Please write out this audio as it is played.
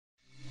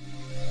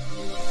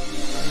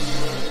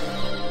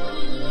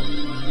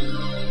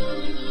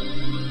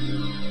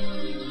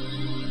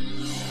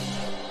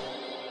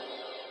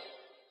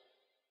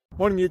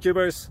Morning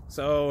YouTubers.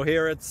 So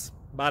here it's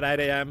about 8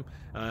 a.m.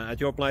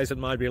 At your place it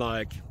might be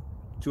like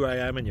 2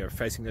 a.m. and you're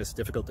facing this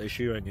difficult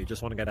issue and you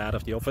just want to get out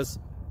of the office.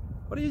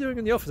 What are you doing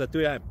in the office at 2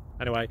 a.m.?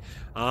 Anyway,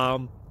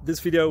 this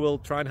video will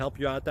try and help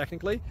you out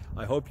technically.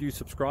 I hope you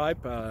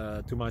subscribe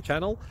to my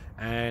channel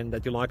and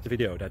that you like the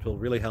video. That will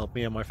really help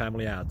me and my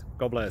family out.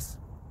 God bless.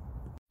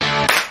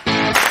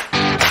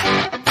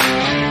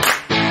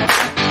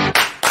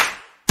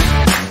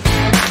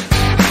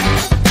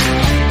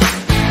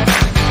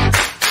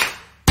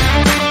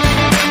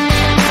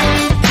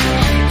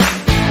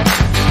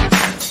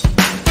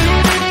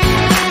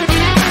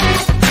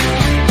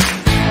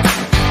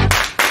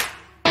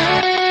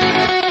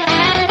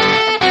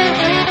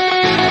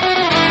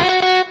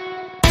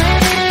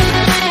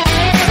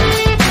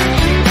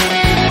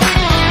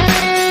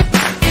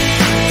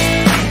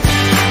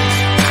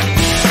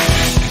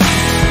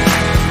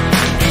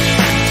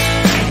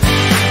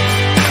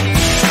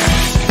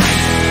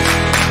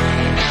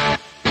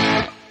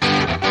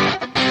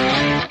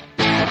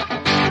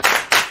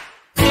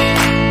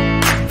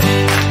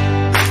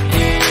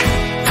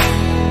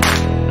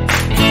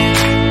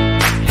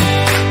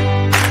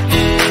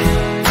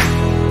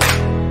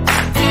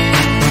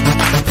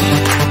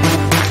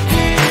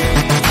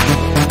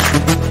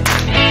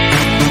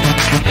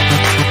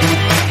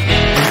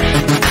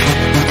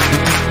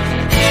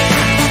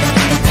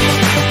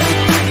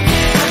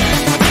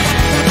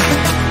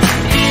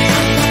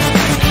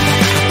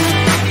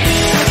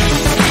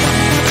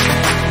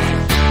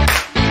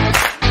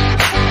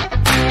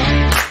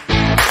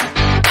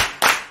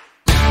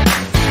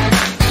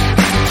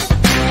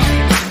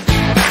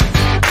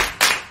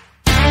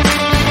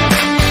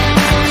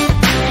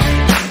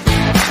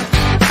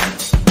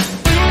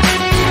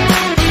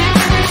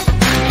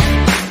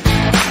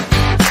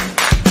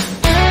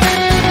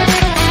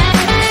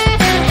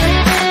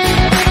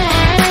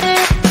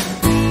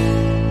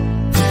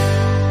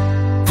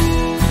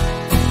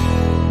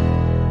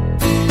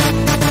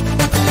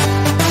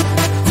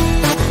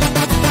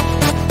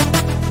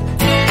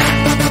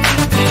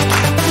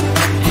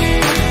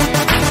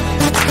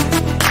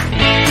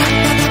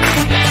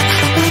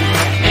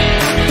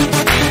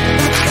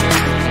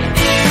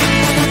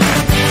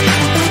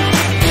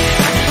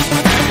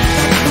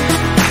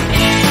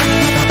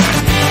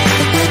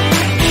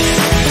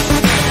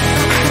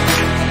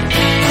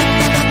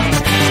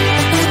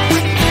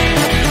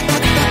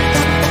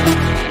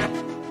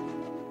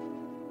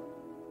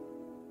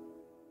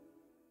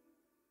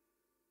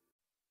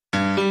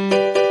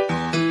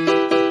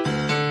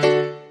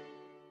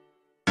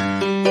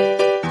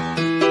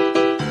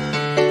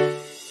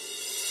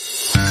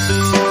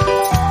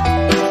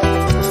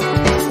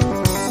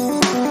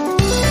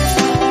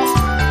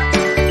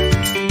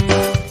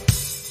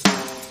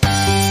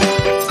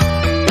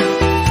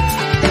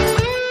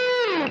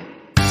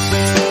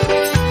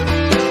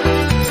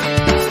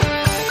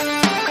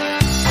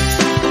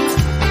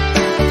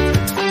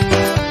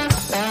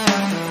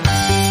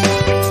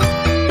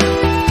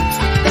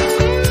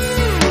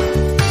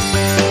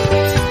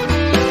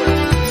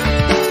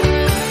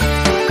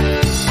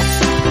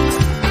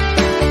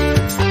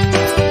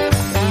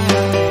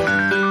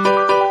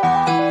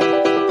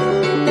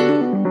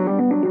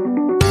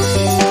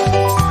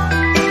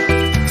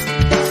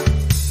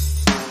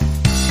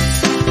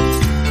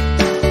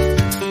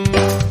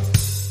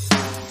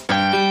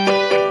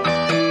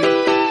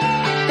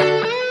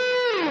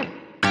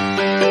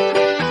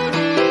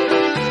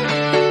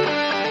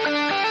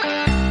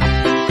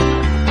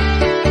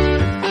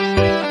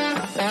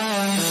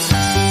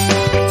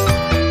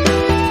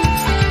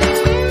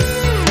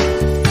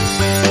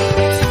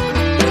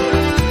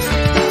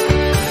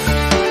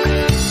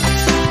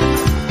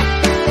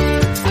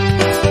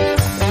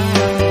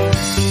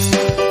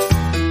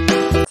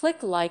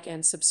 Click like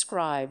and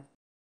subscribe.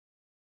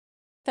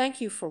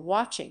 Thank you for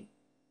watching.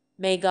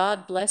 May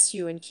God bless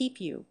you and keep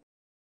you.